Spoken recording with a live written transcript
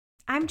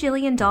I'm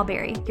Jillian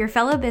Dahlberry, your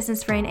fellow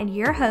business friend and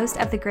your host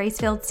of the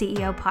Grace-Filled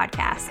CEO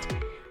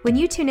podcast. When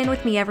you tune in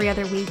with me every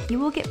other week, you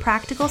will get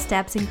practical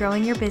steps in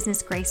growing your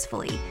business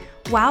gracefully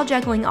while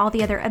juggling all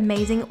the other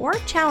amazing or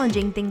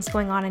challenging things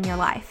going on in your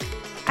life.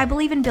 I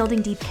believe in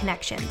building deep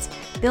connections,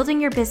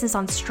 building your business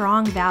on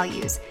strong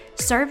values,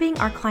 serving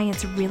our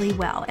clients really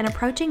well, and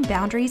approaching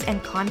boundaries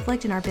and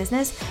conflict in our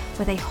business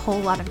with a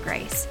whole lot of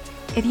grace.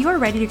 If you are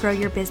ready to grow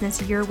your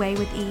business your way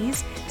with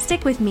ease,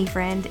 stick with me,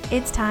 friend.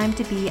 It's time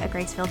to be a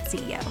Grace-Filled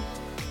CEO.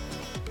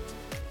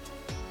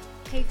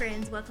 Hey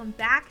friends, welcome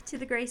back to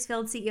the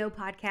Grace-Filled CEO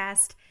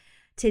podcast.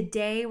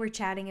 Today we're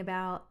chatting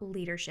about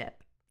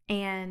leadership.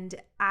 And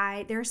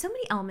there are so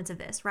many elements of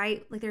this,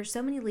 right? Like there's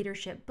so many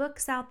leadership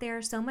books out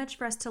there, so much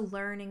for us to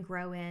learn and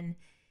grow in,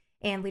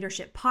 and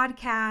leadership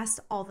podcasts,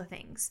 all the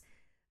things.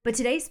 But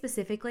today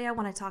specifically, I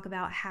want to talk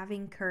about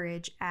having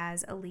courage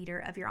as a leader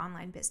of your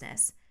online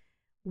business.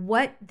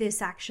 What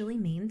this actually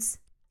means,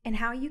 and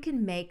how you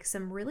can make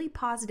some really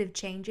positive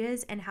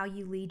changes in how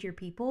you lead your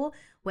people,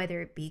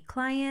 whether it be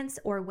clients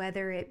or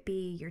whether it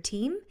be your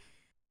team,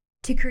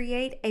 to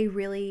create a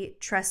really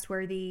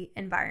trustworthy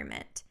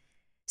environment.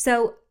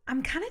 So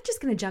I'm kind of just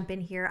going to jump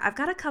in here. I've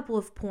got a couple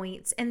of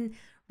points, and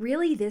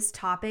really this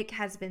topic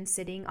has been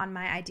sitting on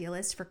my idea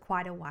list for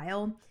quite a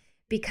while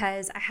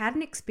because I had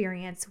an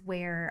experience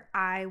where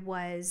I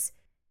was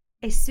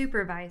a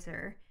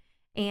supervisor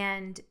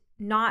and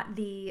not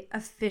the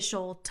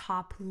official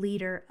top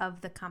leader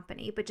of the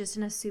company, but just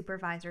in a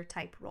supervisor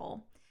type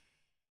role.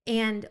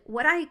 And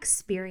what I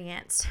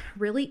experienced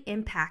really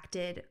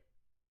impacted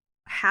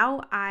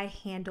how I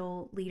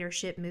handle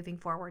leadership moving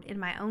forward in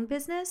my own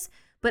business,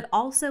 but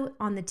also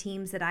on the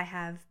teams that I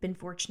have been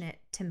fortunate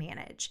to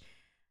manage.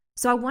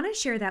 So I want to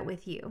share that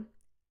with you.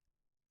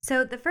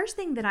 So the first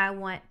thing that I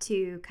want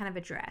to kind of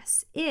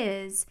address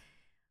is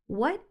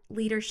what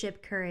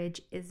leadership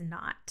courage is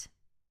not.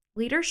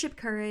 Leadership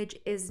courage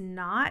is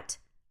not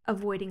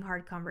avoiding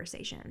hard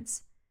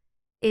conversations.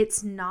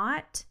 It's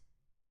not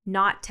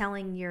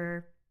telling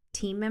your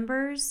team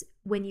members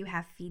when you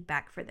have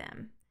feedback for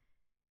them.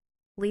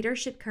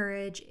 Leadership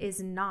courage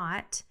is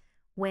not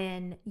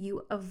when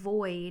you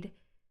avoid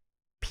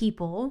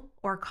people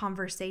or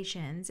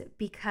conversations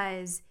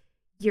because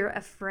you're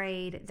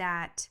afraid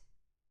that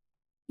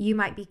you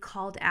might be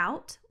called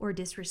out or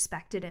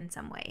disrespected in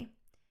some way.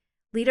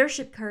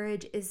 Leadership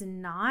courage is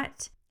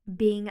not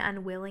being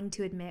unwilling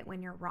to admit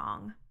when you're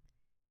wrong.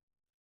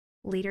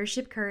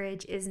 Leadership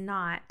courage is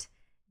not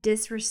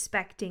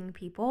disrespecting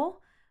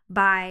people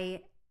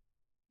by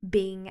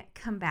being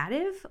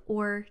combative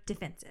or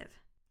defensive.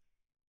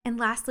 And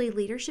lastly,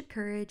 leadership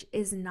courage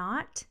is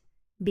not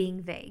being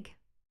vague.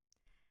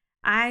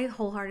 I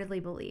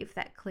wholeheartedly believe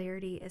that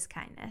clarity is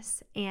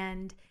kindness.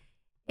 And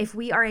if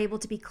we are able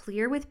to be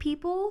clear with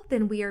people,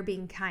 then we are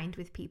being kind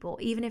with people,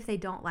 even if they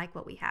don't like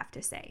what we have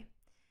to say.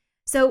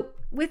 So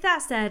with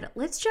that said,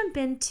 let's jump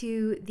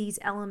into these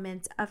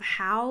elements of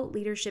how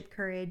leadership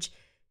courage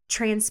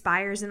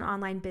transpires in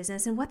online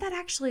business and what that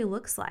actually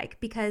looks like.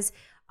 Because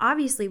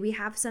obviously we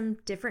have some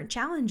different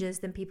challenges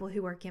than people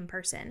who work in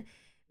person,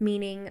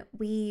 meaning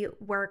we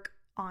work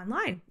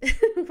online.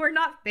 We're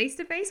not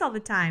face-to-face all the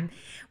time.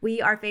 We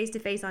are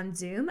face-to-face on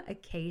Zoom.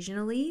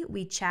 Occasionally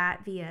we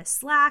chat via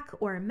Slack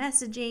or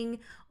messaging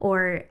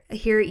or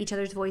hear each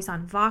other's voice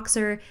on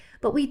Voxer,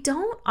 but we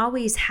don't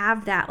always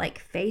have that like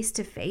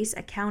face-to-face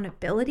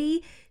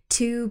accountability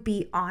to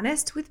be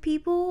honest with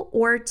people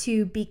or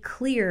to be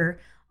clear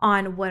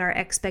on what our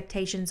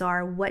expectations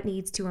are, what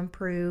needs to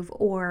improve,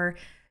 or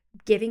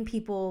giving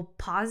people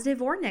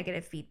positive or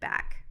negative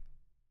feedback.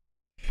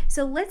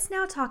 So let's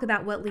now talk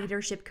about what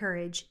leadership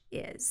courage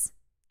is.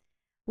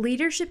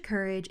 Leadership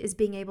courage is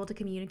being able to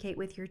communicate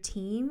with your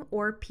team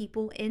or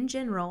people in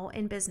general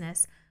in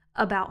business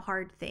about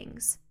hard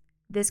things.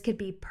 This could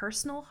be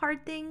personal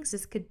hard things.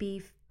 This could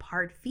be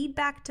hard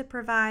feedback to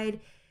provide.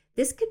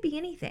 This could be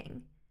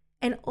anything.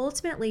 And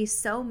ultimately,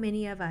 so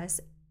many of us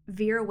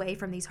veer away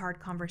from these hard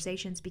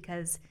conversations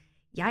because,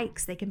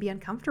 yikes, they can be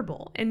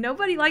uncomfortable. And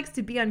nobody likes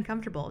to be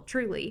uncomfortable,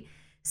 truly.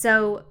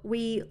 So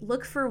we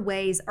look for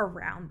ways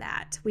around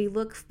that. We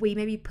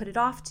maybe put it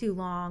off too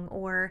long,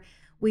 or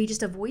we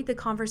just avoid the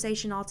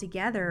conversation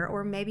altogether,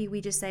 or maybe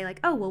we just say like,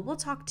 oh, well, we'll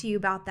talk to you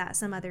about that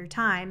some other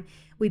time.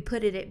 We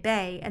put it at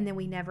bay and then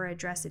we never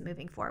address it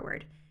moving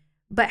forward.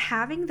 But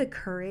having the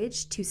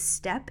courage to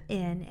step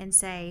in and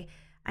say,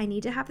 I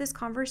need to have this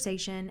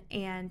conversation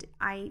and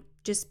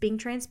just being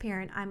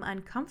transparent, I'm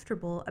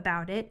uncomfortable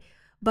about it.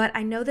 But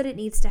I know that it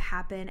needs to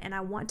happen, and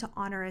I want to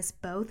honor us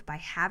both by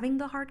having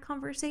the hard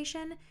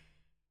conversation.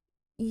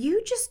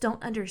 You just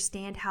don't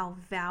understand how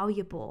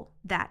valuable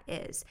that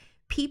is.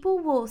 People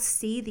will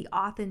see the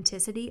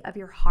authenticity of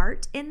your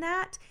heart in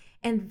that,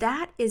 and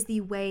that is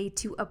the way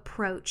to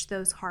approach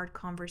those hard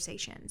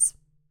conversations.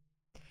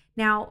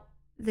 Now,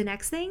 the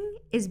next thing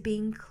is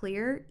being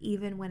clear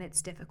even when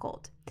it's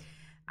difficult.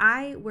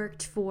 I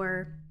worked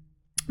for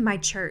my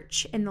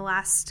church in the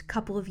last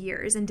couple of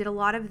years and did a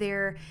lot of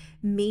their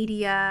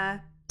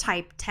media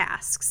type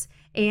tasks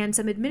and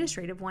some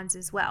administrative ones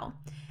as well.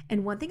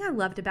 And one thing I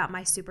loved about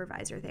my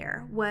supervisor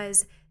there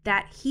was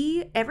that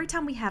every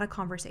time we had a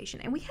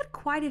conversation, and we had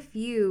quite a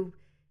few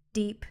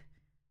deep,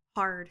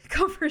 hard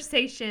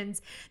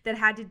conversations that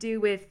had to do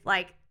with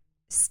like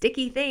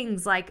sticky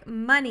things like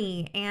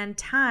money and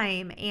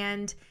time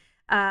and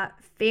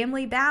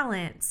family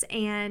balance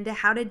and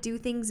how to do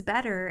things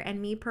better,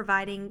 and me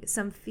providing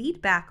some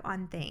feedback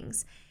on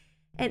things.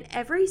 And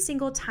every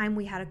single time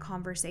we had a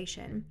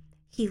conversation,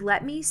 he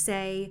let me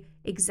say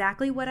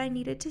exactly what I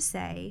needed to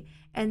say.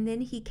 And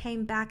then he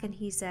came back and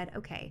he said,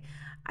 okay,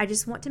 I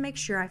just want to make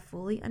sure I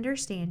fully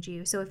understand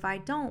you. So if I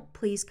don't,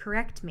 please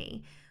correct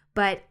me.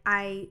 But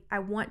I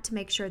want to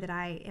make sure that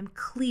I am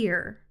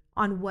clear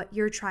on what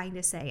you're trying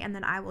to say. And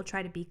then I will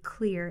try to be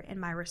clear in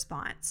my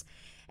response.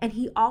 And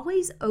he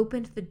always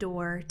opened the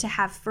door to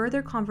have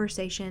further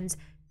conversations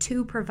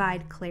to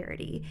provide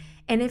clarity.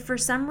 And if for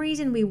some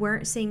reason we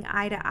weren't seeing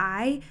eye to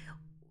eye,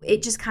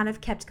 it just kind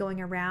of kept going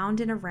around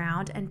and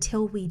around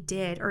until we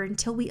did, or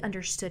until we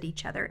understood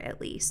each other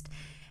at least.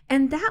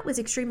 And that was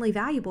extremely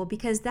valuable,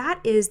 because that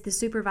is the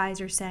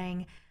supervisor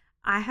saying,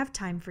 I have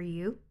time for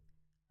you.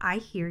 I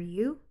hear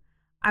you.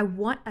 I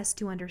want us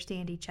to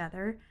understand each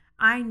other.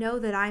 I know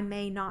that I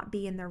may not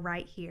be in the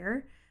right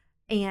here,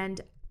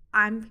 and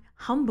I'm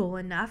humble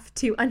enough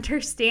to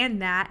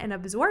understand that and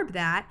absorb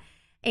that,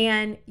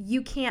 and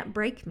you can't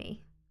break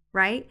me,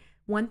 right?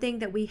 One thing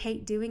that we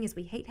hate doing is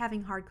we hate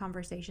having hard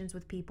conversations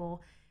with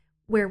people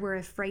where we're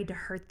afraid to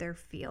hurt their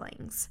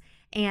feelings.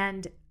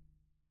 And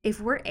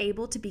if we're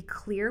able to be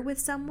clear with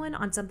someone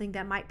on something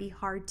that might be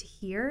hard to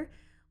hear,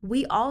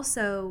 we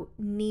also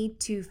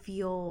need to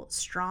feel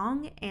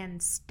strong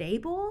and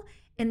stable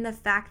in the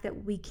fact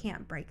that we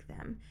can't break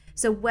them.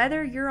 So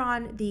whether you're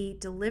on the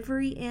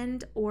delivery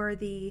end or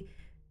the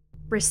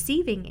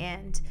receiving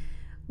end,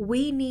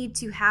 we need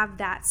to have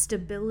that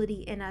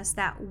stability in us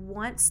that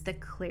wants the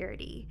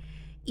clarity,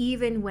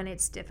 even when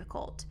it's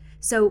difficult.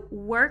 So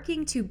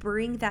working to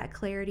bring that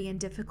clarity in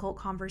difficult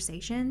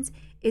conversations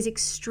is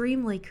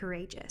extremely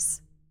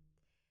courageous.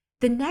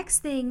 The next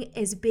thing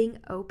is being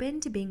open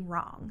to being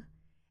wrong.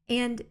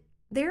 And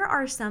there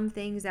are some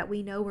things that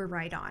we know we're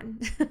right on.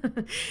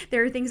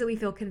 There are things that we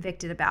feel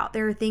convicted about.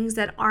 There are things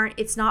that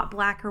it's not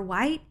black or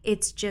white,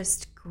 it's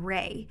just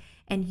gray.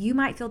 And you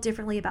might feel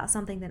differently about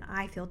something than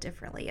I feel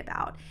differently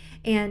about.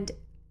 And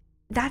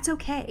that's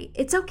okay.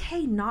 It's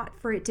okay not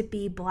for it to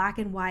be black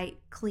and white,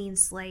 clean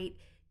slate,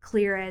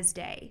 clear as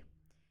day.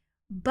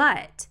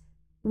 But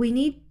we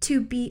need to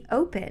be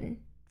open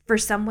for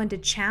someone to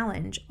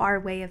challenge our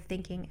way of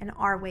thinking and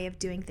our way of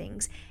doing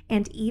things,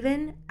 and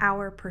even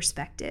our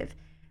perspective.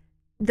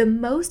 The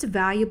most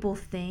valuable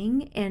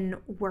thing in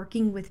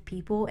working with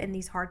people in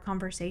these hard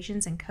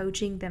conversations and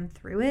coaching them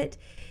through it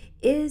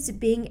is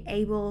being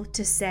able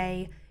to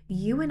say,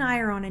 you and I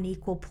are on an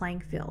equal playing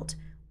field.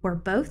 We're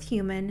both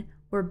human,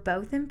 we're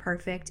both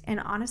imperfect,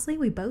 and honestly,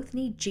 we both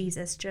need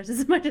Jesus just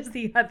as much as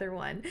the other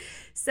one.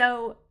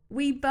 So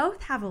we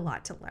both have a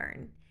lot to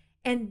learn.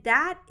 And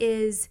that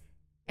is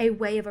a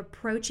way of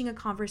approaching a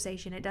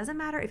conversation. It doesn't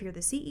matter if you're the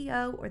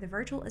CEO or the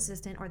virtual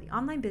assistant or the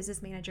online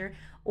business manager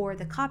or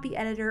the copy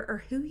editor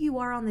or who you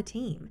are on the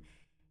team.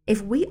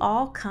 If we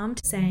all come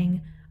to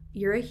saying,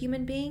 you're a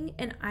human being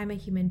and I'm a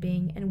human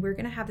being, and we're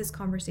going to have this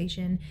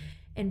conversation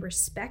and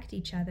respect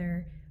each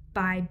other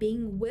by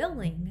being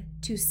willing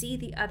to see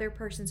the other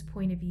person's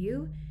point of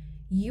view,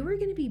 you are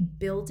going to be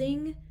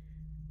building,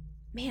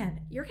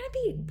 you're going to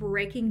be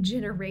breaking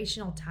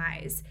generational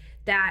ties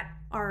that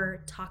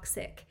are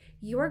toxic.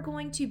 You're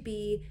going to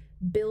be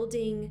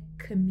building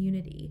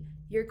community.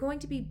 You're going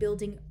to be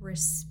building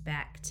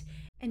respect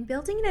and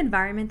building an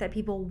environment that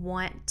people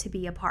want to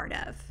be a part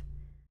of.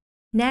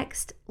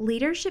 Next,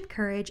 leadership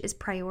courage is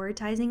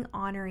prioritizing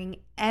honoring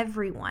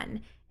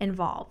everyone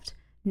involved,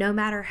 no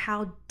matter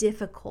how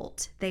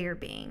difficult they are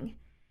being.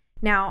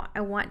 Now,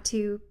 I want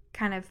to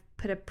kind of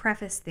put a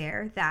preface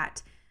there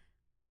that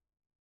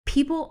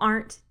people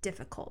aren't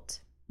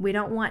difficult. We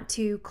don't want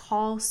to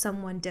call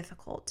someone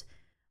difficult,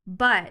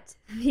 but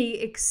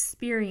the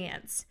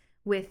experience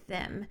with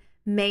them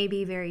may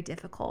be very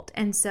difficult.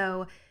 And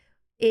so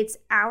it's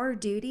our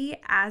duty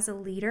as a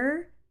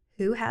leader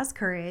who has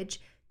courage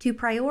to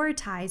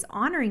prioritize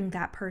honoring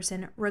that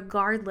person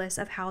regardless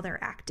of how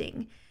they're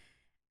acting.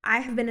 I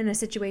have been in a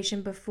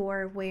situation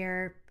before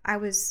where I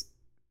was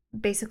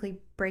basically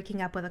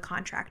breaking up with a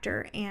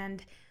contractor,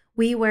 and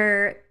we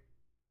were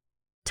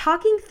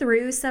talking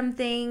through some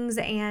things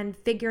and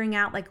figuring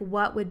out like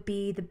what would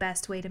be the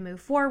best way to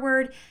move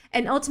forward.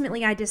 And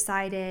ultimately I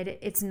decided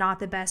it's not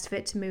the best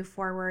fit to move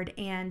forward.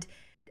 And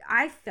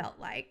I felt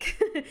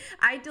like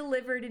I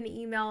delivered an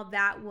email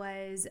that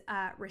was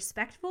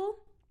respectful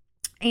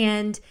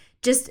and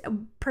just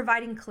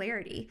providing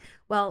clarity.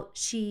 Well,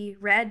 she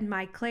read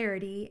my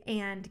clarity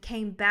and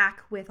came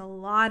back with a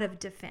lot of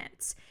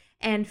defense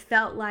and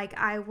felt like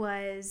I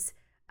was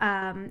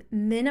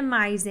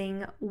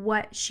minimizing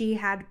what she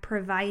had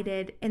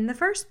provided in the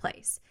first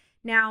place.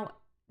 Now,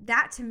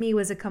 that to me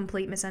was a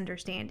complete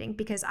misunderstanding,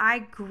 because I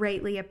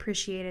greatly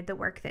appreciated the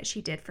work that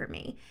she did for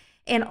me.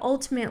 And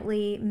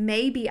ultimately,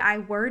 maybe I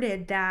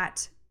worded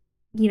that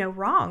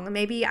wrong.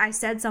 Maybe I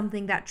said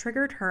something that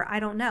triggered her. I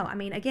don't know. I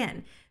mean,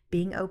 again,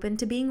 being open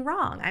to being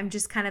wrong. I'm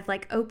just kind of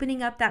like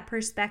opening up that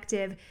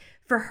perspective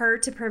for her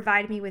to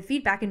provide me with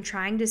feedback and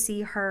trying to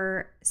see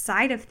her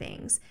side of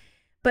things.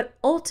 But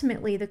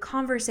ultimately, the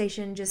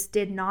conversation just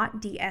did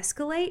not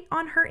de-escalate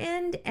on her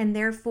end, and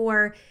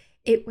therefore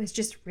it was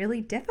just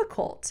really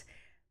difficult.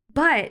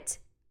 But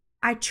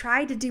I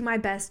tried to do my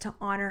best to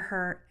honor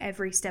her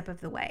every step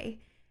of the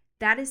way.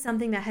 That is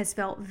something that has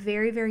felt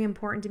very, very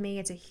important to me.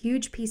 It's a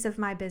huge piece of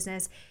my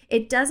business.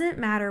 It doesn't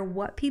matter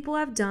what people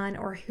have done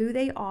or who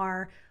they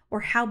are or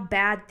how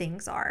bad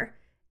things are.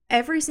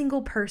 Every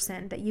single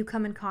person that you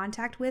come in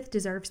contact with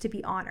deserves to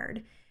be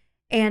honored.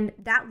 And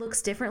that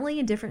looks differently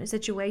in different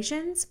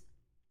situations.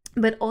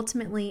 But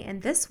ultimately in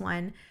this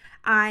one,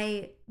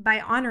 by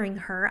honoring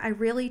her, I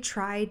really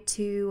tried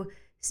to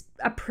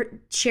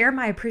share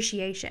my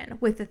appreciation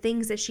with the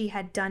things that she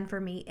had done for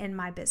me in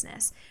my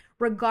business,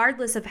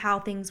 regardless of how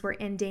things were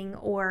ending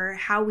or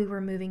how we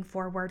were moving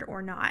forward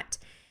or not.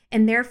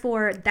 And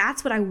therefore,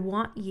 that's what I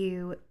want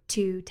you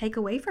to take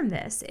away from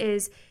this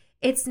is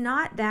it's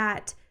not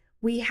that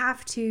we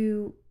have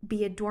to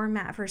be a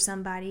doormat for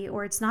somebody,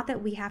 or it's not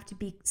that we have to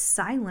be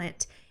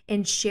silent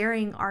in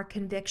sharing our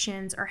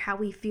convictions or how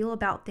we feel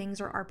about things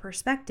or our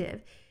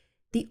perspective.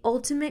 The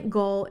ultimate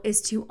goal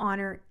is to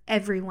honor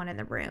everyone in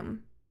the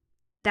room.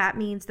 That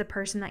means the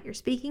person that you're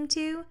speaking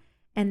to,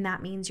 and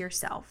that means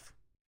yourself.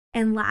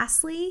 And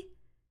lastly,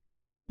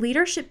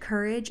 leadership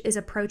courage is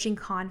approaching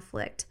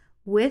conflict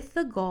with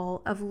the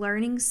goal of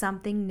learning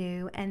something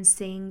new and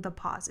seeing the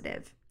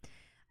positive.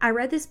 I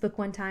read this book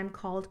one time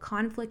called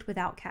Conflict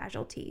Without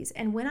Casualties.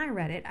 And when I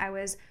read it, I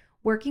was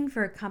working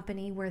for a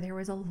company where there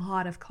was a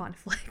lot of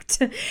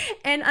conflict.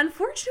 And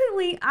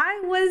unfortunately, I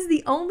was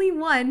the only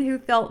one who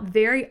felt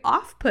very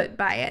off-put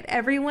by it.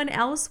 Everyone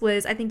else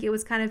was, I think it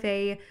was kind of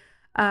a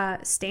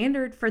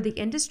standard for the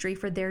industry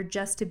for there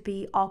just to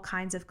be all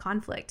kinds of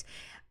conflict.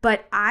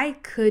 But I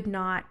could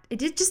not,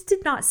 it just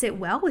did not sit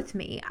well with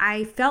me.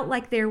 I felt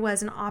like there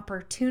was an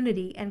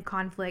opportunity in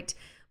conflict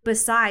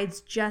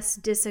besides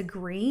just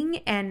disagreeing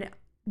and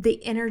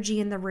the energy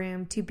in the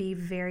room to be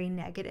very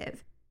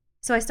negative.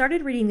 So I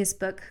started reading this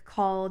book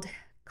called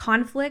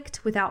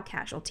Conflict Without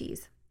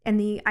Casualties. And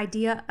the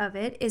idea of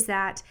it is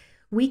that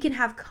we can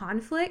have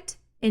conflict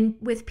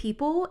with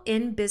people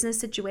in business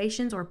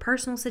situations or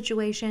personal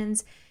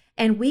situations,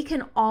 and we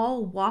can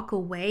all walk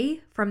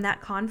away from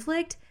that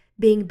conflict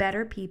being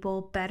better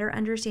people, better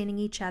understanding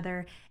each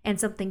other, and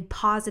something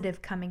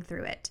positive coming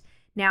through it.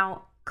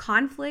 Now,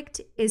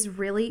 conflict is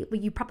really,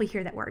 well, you probably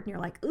hear that word and you're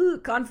like, ooh,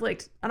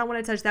 conflict. I don't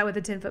want to touch that with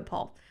a 10-foot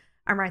pole.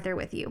 I'm right there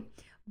with you.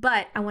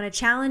 But I want to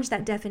challenge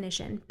that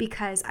definition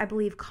because I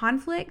believe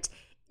conflict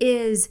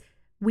is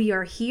we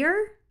are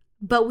here,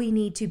 but we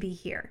need to be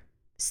here.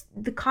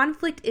 The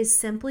conflict is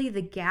simply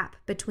the gap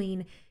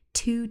between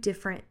two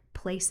different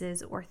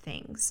places or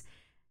things.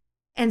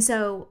 And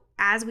so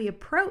as we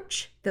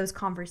approach those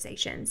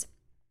conversations,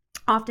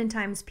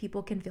 oftentimes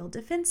people can feel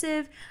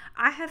defensive.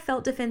 I have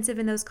felt defensive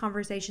in those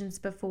conversations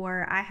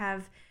before. I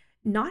have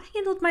not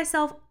handled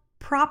myself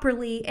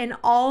properly in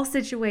all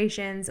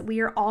situations. We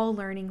are all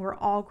learning. We're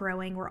all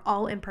growing. We're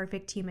all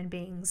imperfect human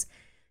beings.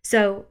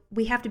 So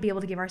we have to be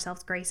able to give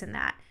ourselves grace in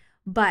that.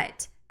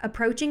 But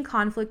approaching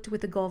conflict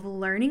with the goal of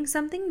learning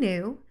something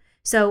new.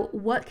 So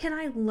what can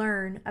I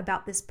learn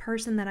about this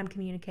person that I'm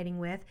communicating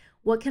with?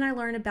 What can I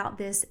learn about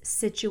this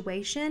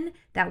situation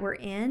that we're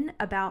in,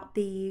 about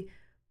the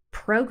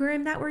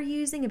program that we're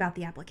using, about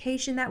the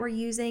application that we're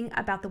using,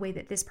 about the way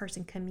that this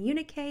person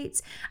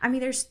communicates? I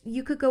mean,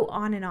 you could go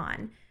on and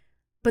on,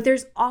 but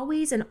there's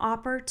always an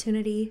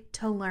opportunity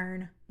to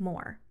learn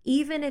more,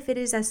 even if it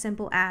is as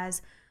simple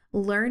as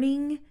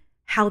learning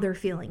how they're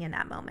feeling in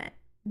that moment,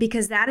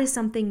 because that is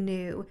something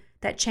new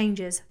that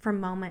changes from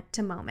moment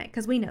to moment.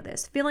 Because we know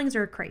this, feelings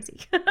are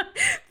crazy.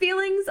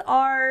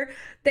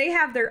 They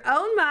have their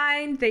own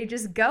mind. They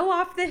just go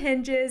off the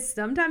hinges.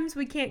 Sometimes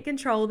we can't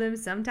control them.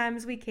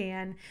 Sometimes we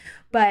can.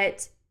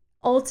 But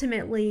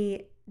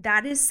ultimately,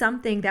 that is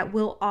something that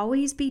will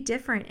always be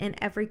different in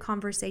every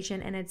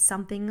conversation. And it's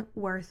something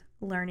worth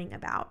learning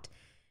about.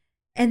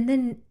 And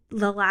then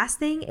the last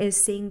thing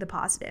is seeing the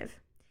positive.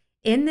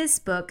 In this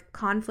book,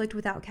 Conflict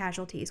Without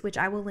Casualties, which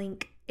I will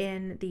link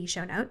in the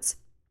show notes,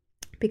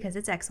 because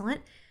it's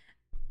excellent,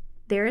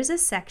 there is a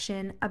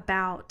section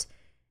about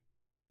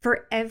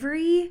for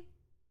every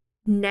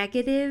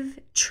negative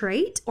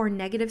trait or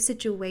negative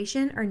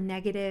situation or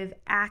negative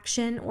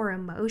action or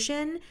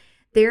emotion,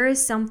 there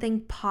is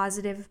something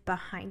positive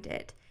behind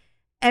it.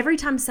 Every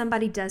time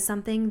somebody does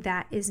something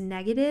that is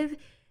negative,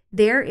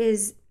 there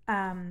is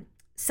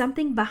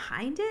something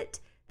behind it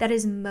that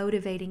is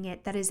motivating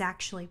it, that is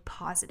actually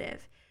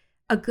positive.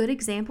 A good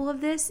example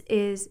of this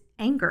is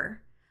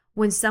anger.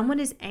 When someone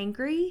is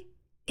angry,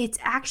 it's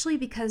actually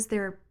because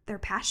they're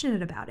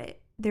passionate about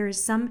it.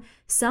 There's some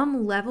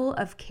level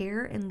of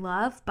care and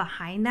love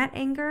behind that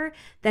anger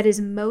that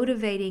is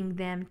motivating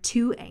them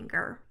to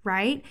anger,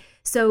 right?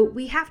 So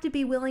we have to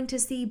be willing to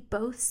see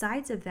both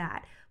sides of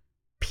that.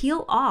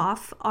 Peel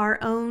off our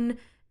own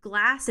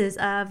glasses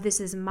of this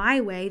is my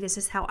way, this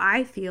is how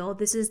I feel,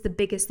 this is the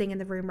biggest thing in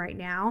the room right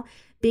now.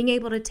 Being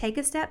able to take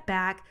a step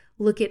back,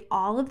 look at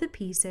all of the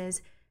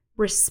pieces,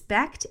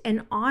 respect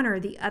and honor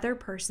the other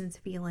person's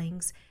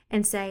feelings,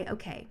 and say,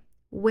 okay,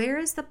 where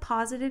is the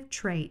positive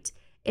trait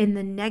in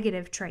the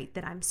negative trait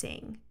that I'm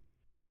seeing?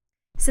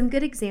 Some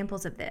good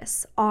examples of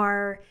this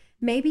are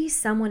maybe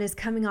someone is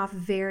coming off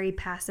very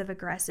passive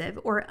aggressive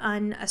or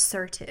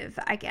unassertive,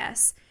 I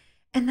guess.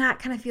 And that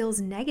kind of feels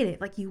negative,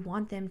 like you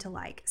want them to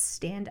like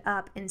stand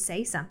up and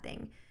say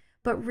something.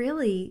 But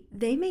really,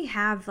 they may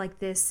have like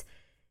this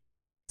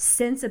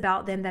sense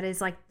about them that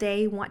is like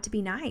they want to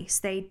be nice.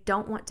 They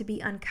don't want to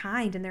be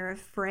unkind, and they're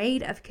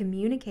afraid of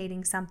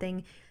communicating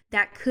something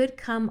that could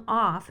come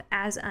off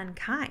as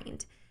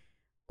unkind.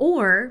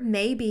 Or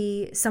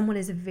maybe someone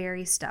is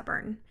very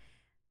stubborn.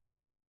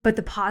 But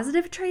the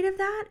positive trait of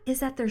that is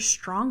that they're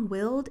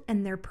strong-willed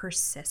and they're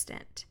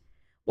persistent.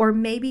 Or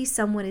maybe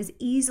someone is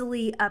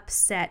easily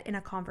upset in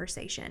a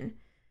conversation.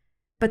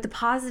 But the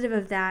positive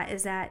of that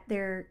is that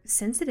they're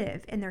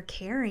sensitive and they're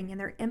caring and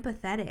they're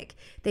empathetic.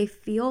 They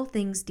feel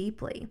things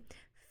deeply.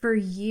 For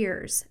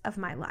years of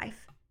my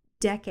life,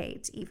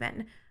 decades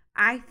even,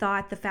 I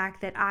thought the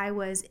fact that I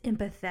was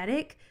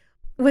empathetic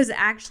was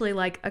actually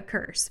like a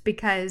curse,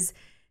 because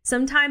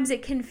sometimes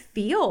it can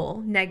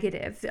feel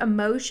negative.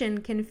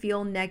 Emotion can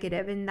feel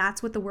negative, and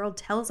that's what the world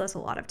tells us a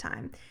lot of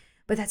time.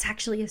 But that's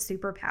actually a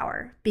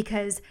superpower,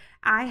 because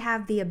I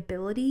have the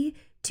ability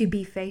to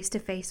be face to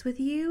face with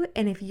you.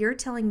 And if you're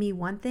telling me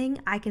one thing,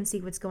 I can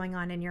see what's going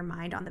on in your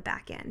mind on the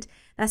back end.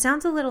 That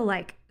sounds a little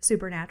like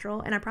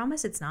supernatural, and I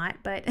promise it's not,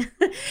 but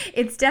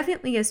it's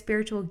definitely a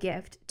spiritual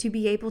gift to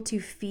be able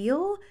to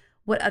feel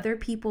what other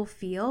people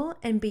feel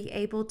and be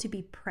able to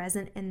be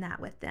present in that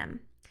with them.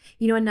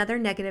 You know, another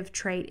negative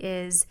trait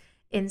is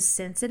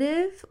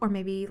insensitive or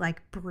maybe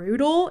like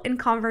brutal in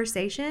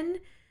conversation,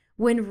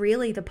 when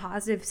really the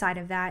positive side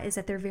of that is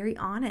that they're very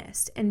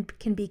honest and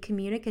can be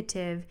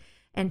communicative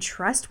and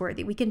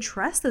trustworthy. We can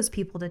trust those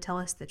people to tell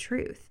us the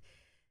truth.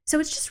 So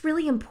it's just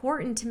really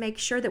important to make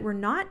sure that we're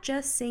not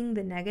just seeing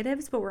the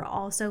negatives, but we're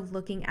also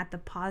looking at the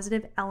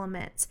positive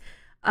elements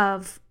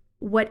of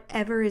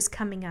whatever is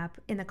coming up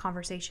in the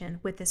conversation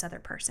with this other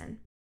person.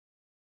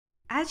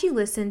 As you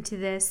listen to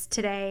this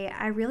today,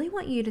 I really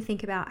want you to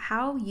think about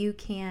how you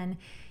can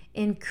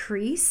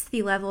increase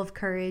the level of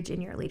courage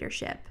in your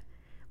leadership,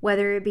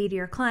 whether it be to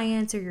your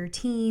clients or your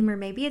team, or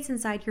maybe it's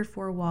inside your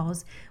four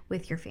walls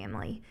with your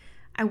family.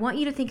 I want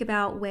you to think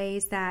about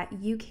ways that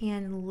you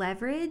can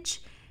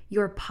leverage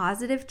your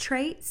positive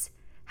traits,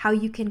 how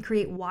you can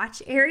create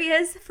watch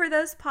areas for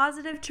those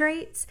positive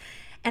traits,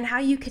 and how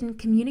you can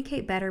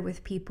communicate better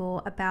with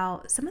people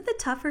about some of the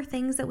tougher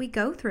things that we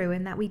go through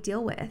and that we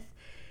deal with.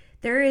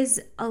 There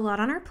is a lot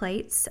on our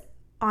plates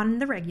on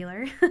the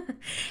regular,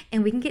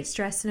 and we can get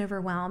stressed and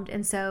overwhelmed.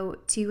 And so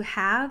to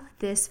have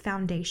this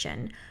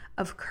foundation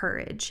of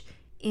courage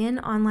in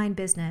online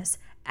business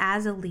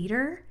as a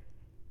leader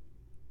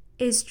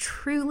is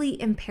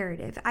truly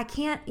imperative. I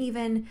can't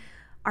even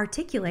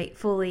articulate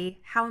fully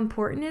how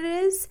important it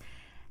is.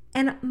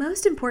 And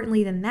most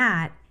importantly than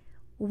that,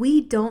 we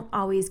don't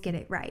always get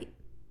it right.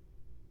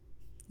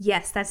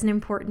 Yes, that's an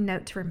important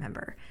note to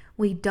remember.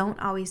 We don't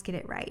always get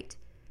it right.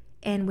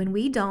 And when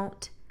we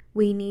don't,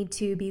 we need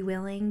to be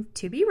willing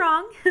to be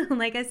wrong,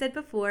 like I said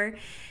before,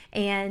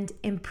 and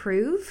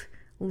improve,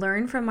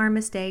 learn from our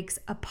mistakes,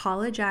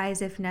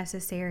 apologize if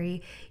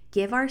necessary,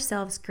 give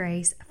ourselves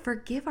grace,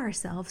 forgive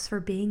ourselves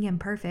for being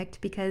imperfect,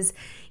 because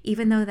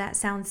even though that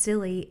sounds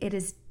silly, it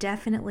is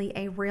definitely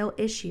a real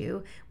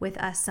issue with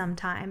us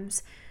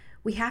sometimes.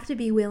 We have to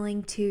be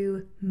willing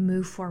to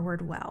move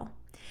forward well.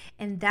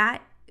 And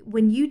that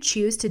when you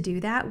choose to do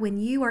that, when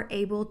you are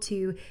able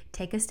to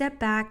take a step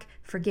back,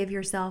 forgive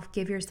yourself,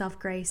 give yourself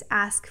grace,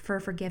 ask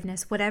for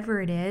forgiveness,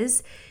 whatever it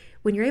is,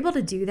 when you're able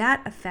to do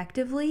that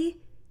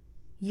effectively,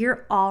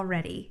 you're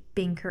already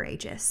being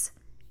courageous.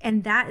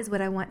 And that is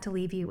what I want to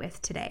leave you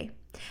with today.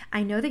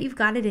 I know that you've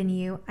got it in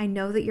you. I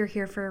know that you're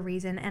here for a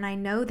reason. And I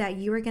know that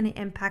you are going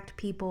to impact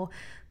people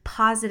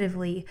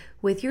positively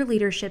with your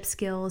leadership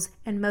skills,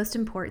 and most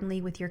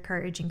importantly, with your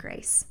courage and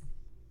grace.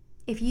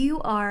 If you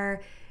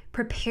are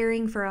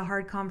preparing for a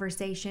hard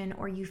conversation,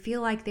 or you feel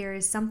like there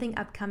is something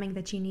upcoming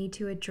that you need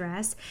to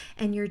address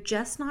and you're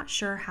just not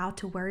sure how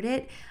to word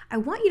it, I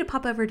want you to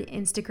pop over to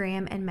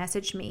Instagram and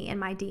message me in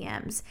my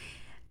DMs.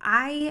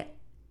 I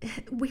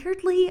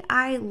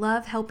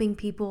love helping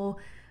people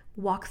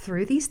walk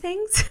through these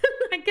things.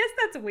 I guess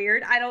that's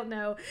weird. I don't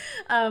know.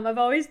 I've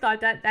always thought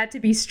that to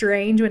be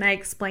strange when I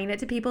explain it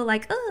to people,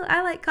 like, oh,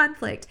 I like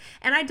conflict.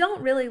 And I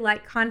don't really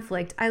like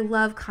conflict. I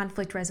love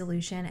conflict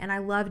resolution, and I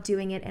love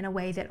doing it in a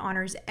way that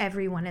honors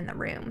everyone in the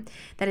room.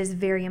 That is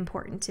very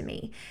important to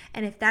me.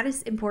 And if that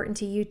is important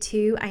to you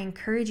too, I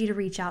encourage you to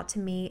reach out to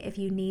me if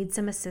you need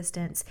some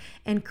assistance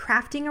in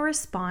crafting a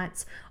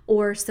response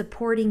or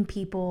supporting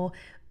people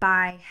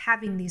by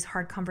having these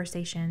hard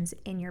conversations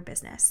in your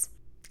business.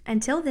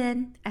 Until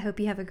then, I hope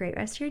you have a great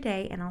rest of your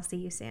day, and I'll see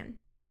you soon.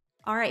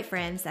 All right,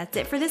 friends, that's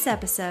it for this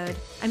episode.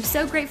 I'm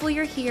so grateful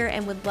you're here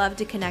and would love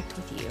to connect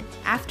with you.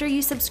 After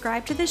you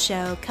subscribe to the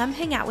show, come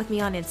hang out with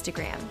me on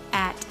Instagram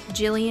at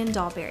Jillian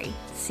Dahlberry.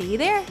 See you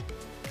there.